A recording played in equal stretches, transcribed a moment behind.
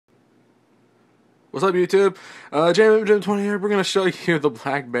What's up, YouTube? Jam20 here. We're gonna show you the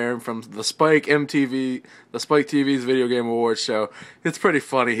Black Baron from the Spike TV's Video Game Awards show. It's pretty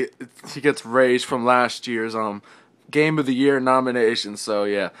funny. He gets raised from last year's Game of the Year nomination. So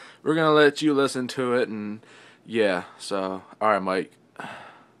yeah, we're gonna let you listen to it, and yeah. So all right, Mike,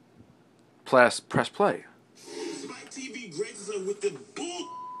 press play. Spike TV graces us with the bull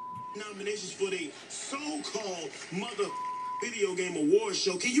nominations for the so-called mother video game awards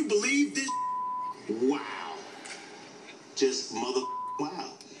show. Can you believe this? Wow. Just mother wow.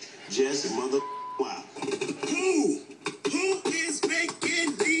 Just mother wow. Who is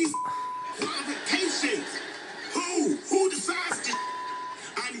making these qualifications? Who decides this?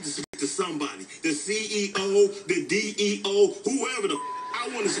 I need to speak to somebody. The CEO, the DEO, whoever I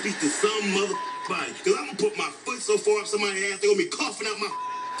want to speak to some mother-body. Because I'm going to put my foot so far up somebody's ass, they're going to be coughing out my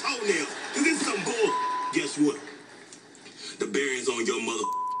toenails. Because this is some bull. Guess what? The Baron's on your mother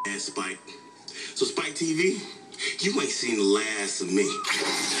ass, Spike. So Spike TV, you ain't seen the last of me.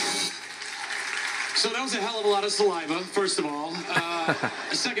 So that was a hell of a lot of saliva, first of all.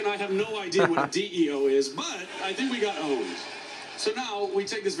 Second, I have no idea what a DEO is, but I think we got owned. So now we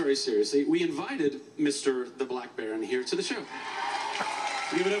take this very seriously. We invited Mr. the Black Baron here to the show.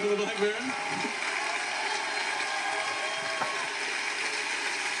 Give it up for the Black Baron.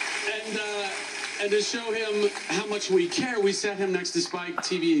 And to show him how much we care, we sat him next to Spike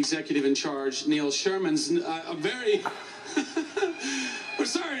TV executive in charge, Neil Sherman's a very... We're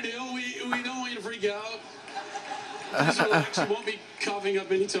sorry, Neil. We don't want you to freak out. Just relax. You won't be coughing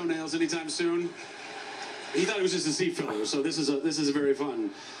up any toenails anytime soon. He thought it was just a seat filler, so this is very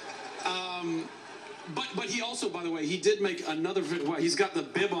fun. But he also, by the way, he did make another video. Well, he's got the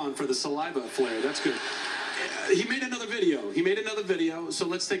bib on for the saliva flare. That's good. He made another video. So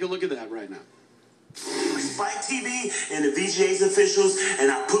let's take a look at that right now. Spike TV and the VGA's officials,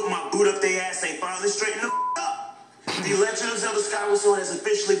 and I put my boot up their ass. They finally straightened the up. The Legend of Zelda Skyward Sword has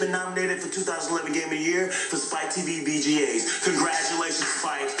officially been nominated for 2011 Game of the Year for Spike TV VGAs. Congratulations,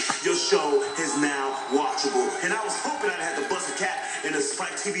 Spike. Your show is now watchable. And I was hoping I'd have to bust a cat in the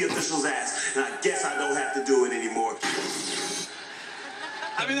Spike TV official's ass, and I guess I don't have to do it anymore.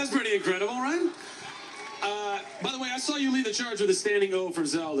 I mean, that's pretty incredible, right? By the way, I saw you lead the charge with a standing O for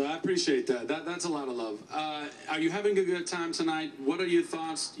Zelda. I appreciate that. That's a lot of love. Are you having a good time tonight? What are your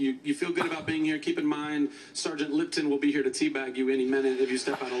thoughts? You feel good about being here? Keep in mind, Sergeant Lipton will be here to teabag you any minute if you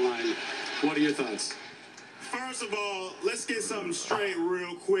step out of line. What are your thoughts? First of all, let's get something straight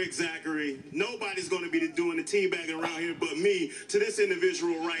real quick, Zachary. Nobody's going to be doing the teabagging around here but me to this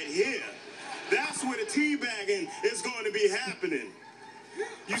individual right here. That's where the teabagging is going to be happening.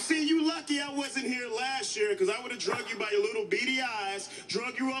 You see, you lucky I wasn't here last year, because I would have drug you by your little beady eyes,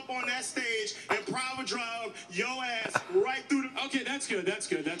 drug you up on that stage, and private drive your ass right through the... Okay, that's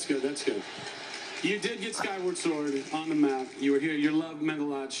good. You did get Skyward Sword on the map. You were here. Your love meant a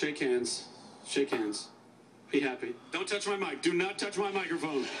lot. Shake hands. Be happy. Don't touch my mic. Do not touch my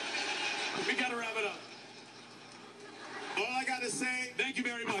microphone. We got to wrap it up. All I got to say... Thank you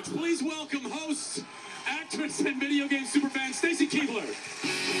very much. Please welcome host, actress, and video game superfan Stacy Keibler.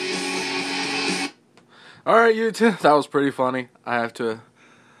 Alright, YouTube, that was pretty funny. I have to,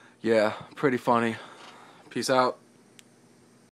 yeah, pretty funny. Peace out.